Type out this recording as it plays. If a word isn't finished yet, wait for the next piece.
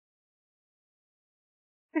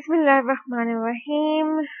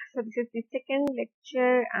Bismillahirrahmanirrahim. So this is the second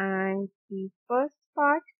lecture and the first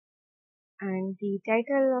part, and the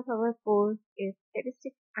title of our course is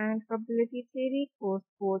Statistics and Probability Theory. Course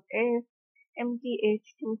code is MTH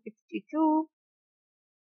 262.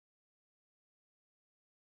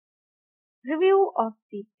 Review of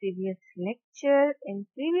the previous lecture. In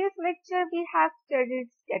previous lecture we have studied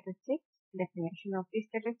statistics, definition of the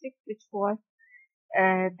statistics, which was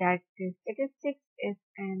that the statistics is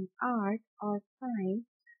an art or science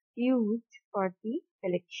used for the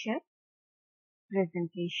collection,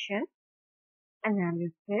 presentation,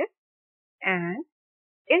 analysis, and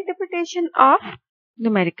interpretation of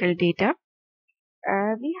numerical data.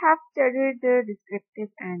 We have studied the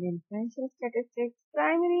descriptive and inferential statistics,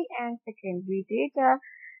 primary and secondary data.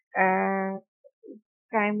 Uh,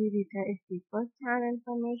 Primary data is the first-hand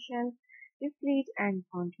information, discrete and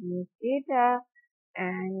continuous data,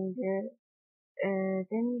 and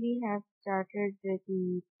then we have started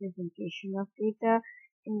the presentation of data,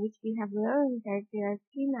 in which we have learned that there are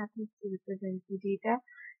three methods to represent the data.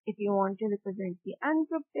 If you want to represent the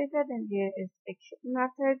ungrouped data, then there is section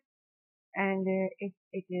method, and if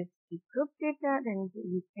it is the grouped data, then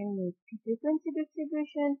you can make the frequency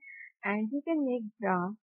distribution, and you can make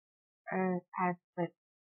graph as well.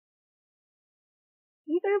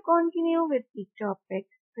 We will continue with the topic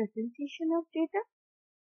presentation of data,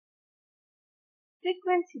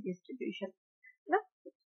 frequency distribution. Now,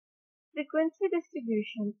 frequency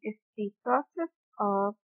distribution is the process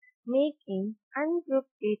of making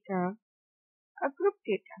ungrouped data a group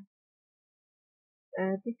data.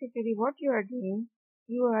 Basically, what you are doing,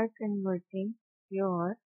 you are converting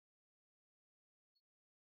your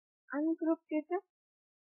ungrouped data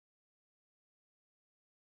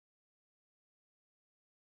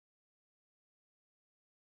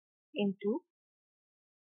into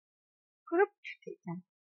grouped data.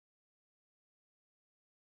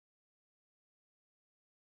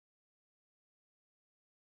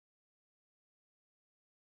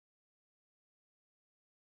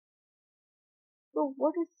 So,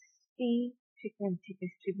 what is the frequency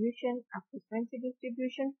distribution? A frequency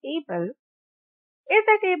distribution table is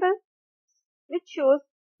a table which shows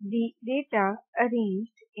the data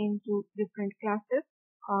arranged into different classes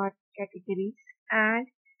or categories and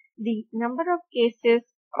the number of cases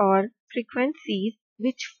or frequencies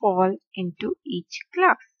which fall into each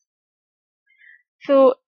class.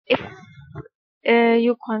 So if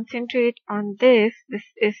you concentrate on this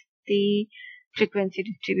is the frequency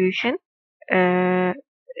distribution.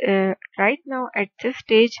 Right now at this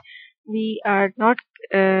stage we are not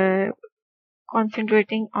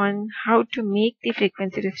concentrating on how to make the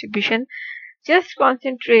frequency distribution. Just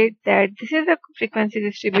concentrate that this is a frequency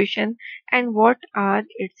distribution and what are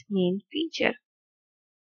its main features.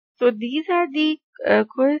 So these are the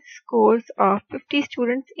quiz scores of 50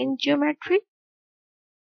 students in geometry.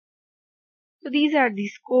 So these are the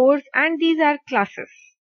scores and these are classes.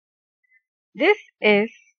 This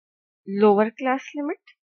is lower class limit.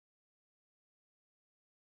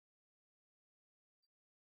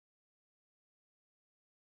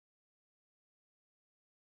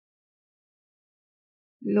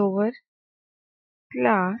 Lower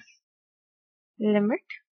class limit,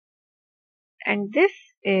 and this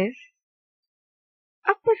is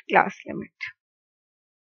upper class limit.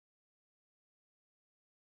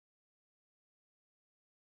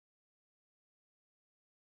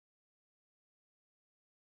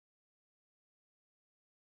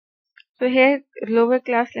 So here lower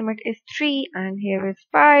class limit is 3 and here is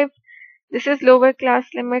 5. This is lower class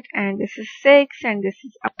limit and this is 6 and this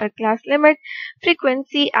is upper class limit.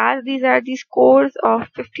 Frequency, as these are the scores of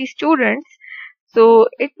 50 students, so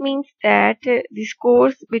it means that the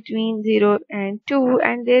scores between 0 and 2,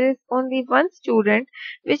 and there is only one student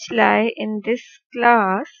which lie in this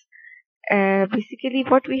class. Basically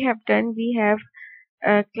what we have done, we have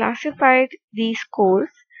classified these scores.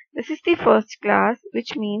 This is the first class,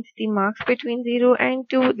 which means the marks between 0 and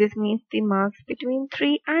 2. This means the marks between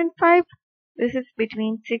 3 and 5. This is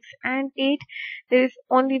between 6 and 8. There is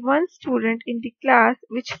only one student in the class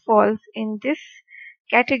which falls in this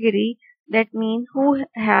category. That means who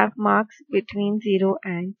have marks between 0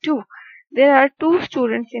 and 2. There are two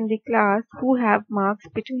students in the class who have marks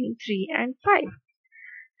between 3 and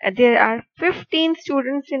 5. There are 15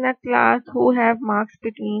 students in a class who have marks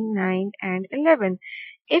between 9 and 11.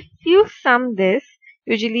 If you sum this,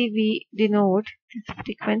 usually we denote this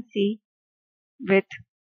frequency with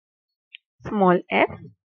small f.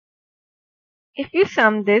 If you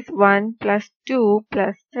sum this 1 plus 2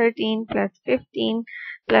 plus 13 plus 15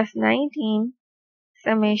 plus 19,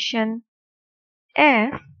 summation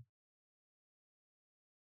f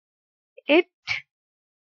it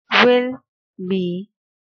will be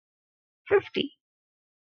 50,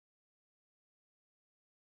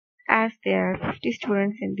 as there are 50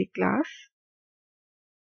 students in the class.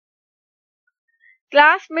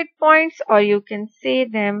 Class midpoints, or you can say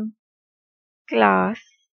them class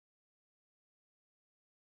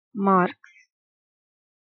marks.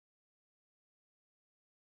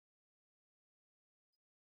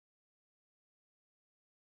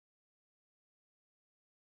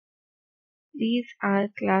 These are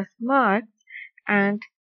class marks, and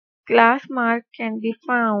class mark can be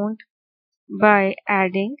found by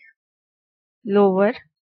adding lower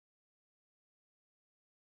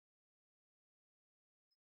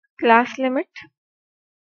class limit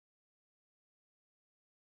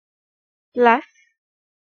plus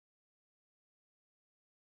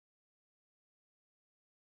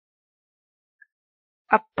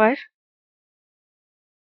upper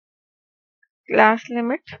class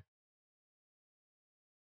limit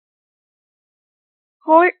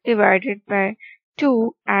whole divided by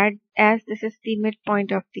 2, add, as this is the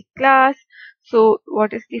midpoint of the class. So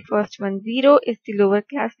what is the first one? 0 is the lower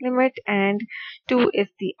class limit and 2 is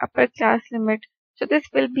the upper class limit. So this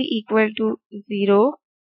will be equal to 0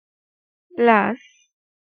 plus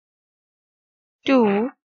 2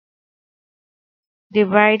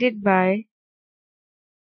 divided by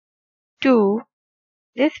 2.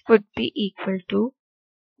 This would be equal to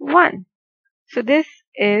 1. So this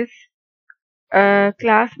is a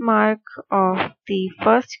class mark of the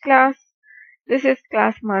first class. This is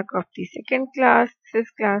class mark of the second class. This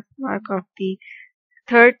is class mark of the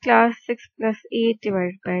third class. 6 plus 8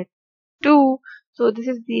 divided by 2. So this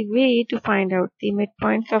is the way to find out the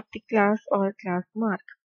midpoints of the class or class mark.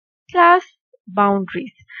 Class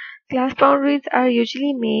boundaries. Class boundaries are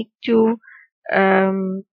usually made to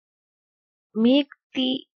make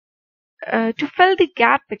the to fill the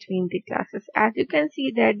gap between the classes. As you can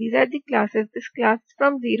see that these are the classes. This class is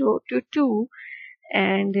from 0 to 2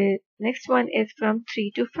 and next one is from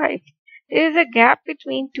 3 to 5. There is a gap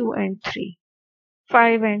between 2 and 3,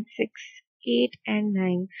 5 and 6, 8 and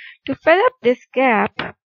 9. To fill up this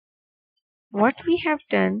gap, what we have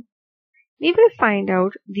done, we will find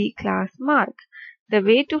out the class mark. The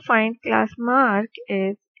way to find class mark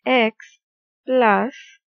is x plus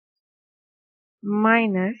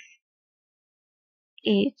minus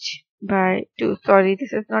h by 2. Sorry,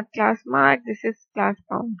 this is not class mark, this is class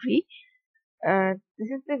boundary. This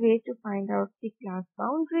is the way to find out the class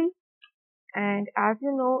boundary. And as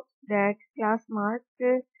you know that class mark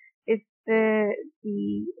is it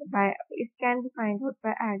can be found out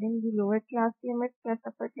by adding the lower class limit plus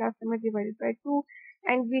upper class limit divided by 2,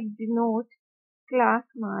 and we denote class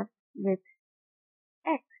mark with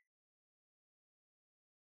x.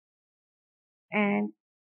 And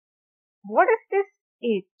what is this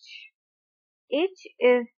h? H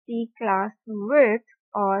is the class width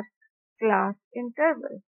or class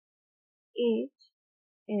interval. H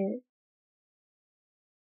is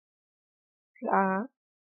class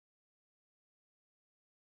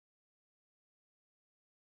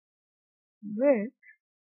width,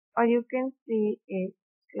 or you can say it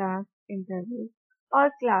class interval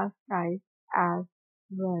or class size as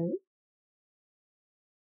well.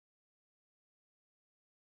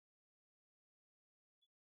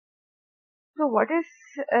 So what is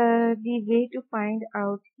the way to find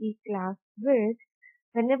out the class width?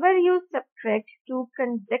 Whenever you subtract two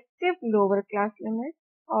consecutive lower class limits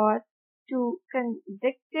or two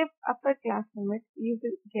consecutive upper class limits, you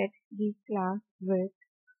will get the class width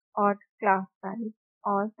or class size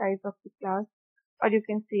or size of the class, or you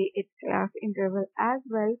can say its class interval as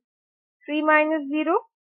well. 3 minus 0,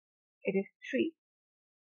 it is 3.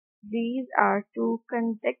 These are two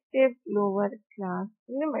consecutive lower class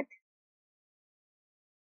limits,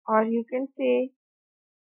 or you can say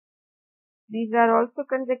these are also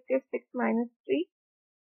consecutive. 6 minus 3.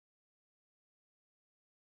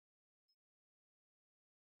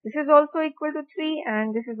 This is also equal to 3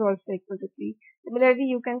 and this is also equal to 3. Similarly,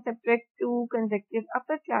 you can subtract two consecutive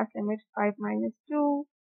upper class limits. 5 minus 2.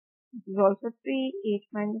 This is also 3. 8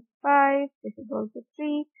 minus 5. This is also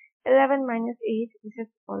 3. 11 minus 8. This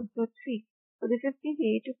is also 3. So this is the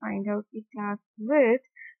way to find out the class width.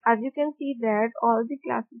 As you can see that all the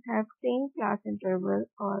classes have same class interval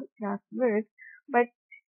or class width, but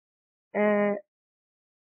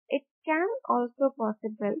it can also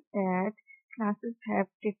possible that classes have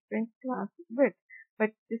different class width, but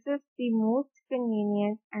this is the most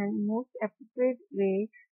convenient and most appropriate way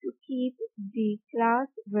to keep the class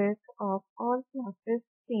width of all classes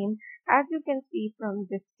same. As you can see from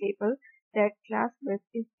this table that class width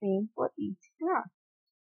is same for each class.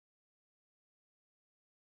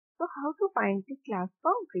 So how to find the class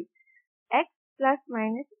boundary? X plus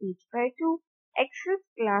minus h by 2. X is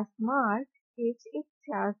class mark, h is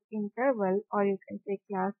class interval, or you can say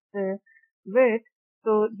class width.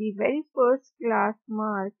 So the very first class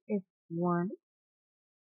mark is 1.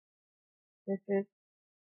 This is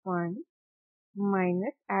 1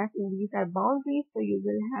 minus, as these are boundaries, so you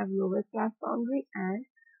will have lower class boundary and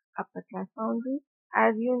upper class boundary.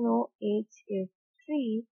 As you know, h is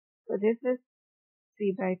 3, so this is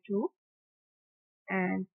 3 by 2,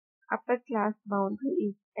 and upper class boundary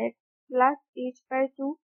is x plus h by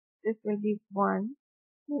 2. This will be 1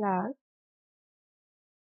 plus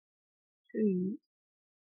 3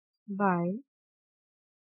 by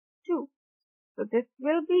 2. So this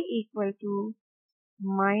will be equal to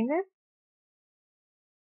minus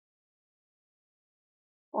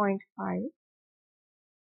 0.5,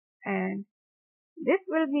 and this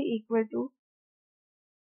will be equal to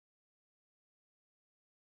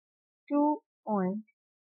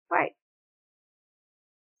 2.5.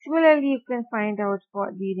 Similarly, you can find out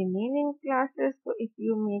for the remaining classes. So if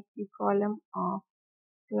you make the column of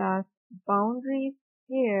class boundaries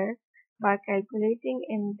here by calculating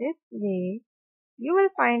in this way, you will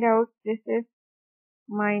find out this is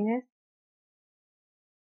minus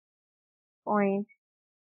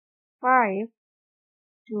 0.5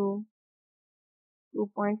 to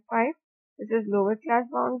 2.5. This is lower class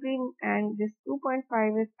boundary and this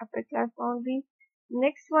 2.5 is upper class boundary.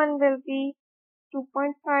 Next one will be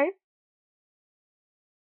 2.5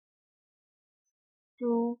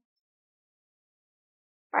 to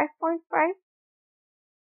 5.5.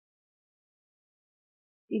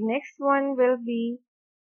 The next one will be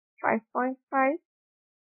 5.5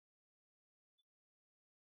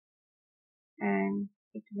 and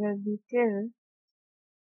it will be till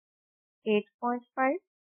 8.5,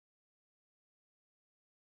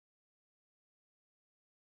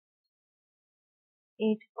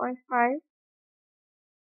 8.5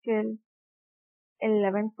 till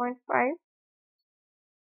 11.5,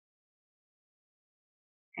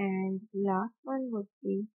 and last one would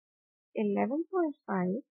be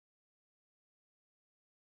 11.5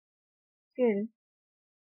 till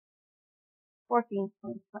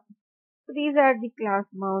 14.5. So these are the class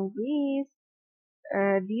boundaries.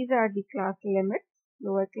 These are the class limits,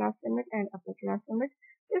 lower class limit and upper class limit.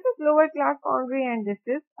 This is lower class boundary and this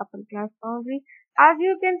is upper class boundary. As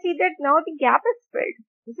you can see that now the gap is filled.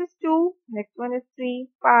 This is 2, next one is 3,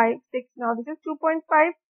 5, 6. Now this is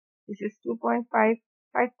 2.5, this is 2.5, 5.5,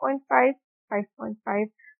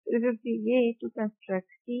 5.5. This is the way to construct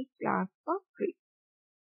the class boundary.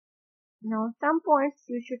 Now some points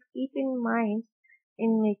you should keep in mind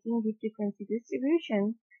in making the frequency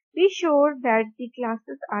distribution. Be sure that the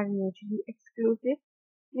classes are mutually exclusive.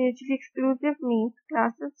 Mutually exclusive means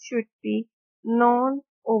classes should be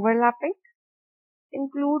non-overlapping.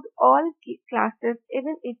 Include all classes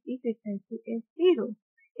even if the frequency is 0.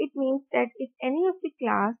 It means that if any of the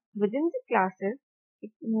class within the classes,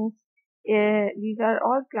 it means these are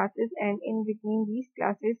all classes and in between these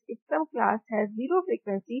classes, if some class has 0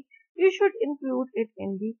 frequency, you should include it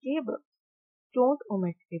in the table. Don't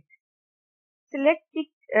omit it.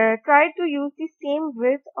 Try to use the same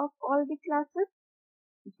width of all the classes.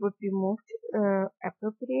 It would be most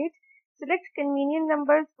appropriate. Select convenient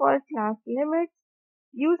numbers for class limits.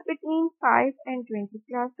 Use between 5 and 20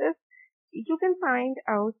 classes. You can find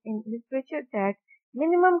out in literature that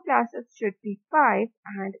minimum classes should be 5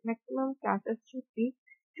 and maximum classes should be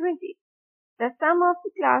 20. The sum of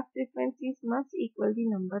the class frequencies must equal the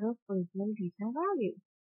number of original data values.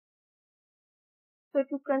 So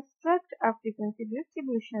to construct a frequency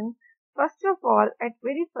distribution, first of all, at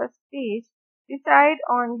very first stage, decide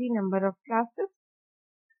on the number of classes.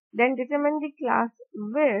 Then determine the class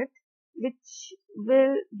width, which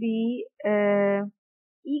will be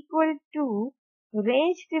equal to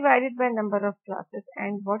range divided by number of classes.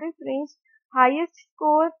 And what is range? Highest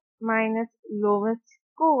score minus lowest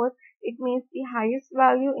score. It means the highest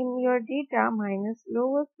value in your data minus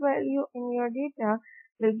lowest value in your data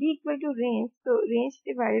will be equal to range. So range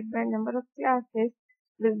divided by number of classes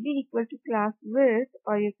will be equal to class width,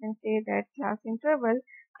 or you can say that class interval,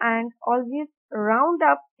 and always round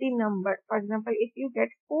up the number. For example, if you get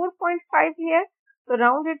 4.5 here, so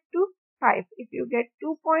round it to 5. If you get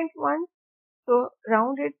 2.1, so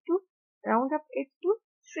round up it to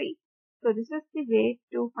 3. So this is the way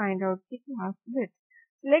to find out the class width.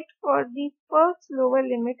 Select for the first lower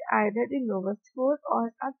limit either the lowest score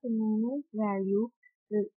or a convenient value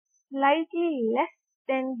slightly less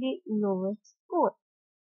than the lowest score.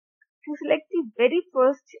 To select the very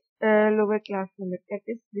first lower class limit, that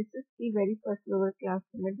is, this is the very first lower class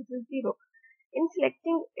limit, this is 0. in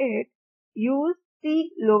selecting it, use the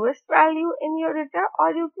lowest value in your data, or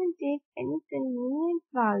you can take any convenient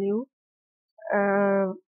value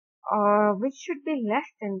which should be less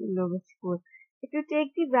than the lowest score. If you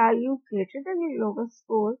take the value greater than the lowest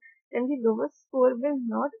score, then the lowest score will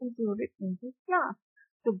not include it in the class.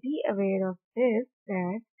 So be aware of this,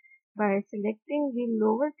 that by selecting the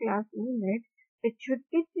lower class limit, it should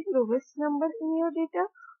be the lowest number in your data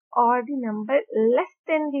or the number less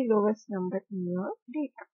than the lowest number in your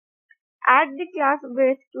data. Add the class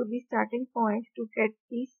weight to the starting point to get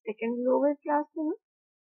the second lower class limit.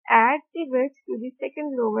 Add the weight to the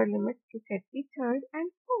second lower limit to get the third,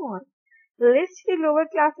 and so on. List the lower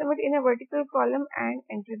class limit in a vertical column and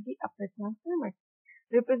enter the upper class limit.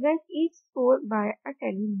 Represent each score by a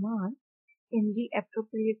tally mark in the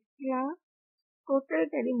appropriate class. Total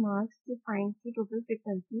tally marks to find the total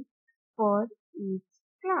frequency for each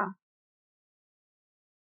class.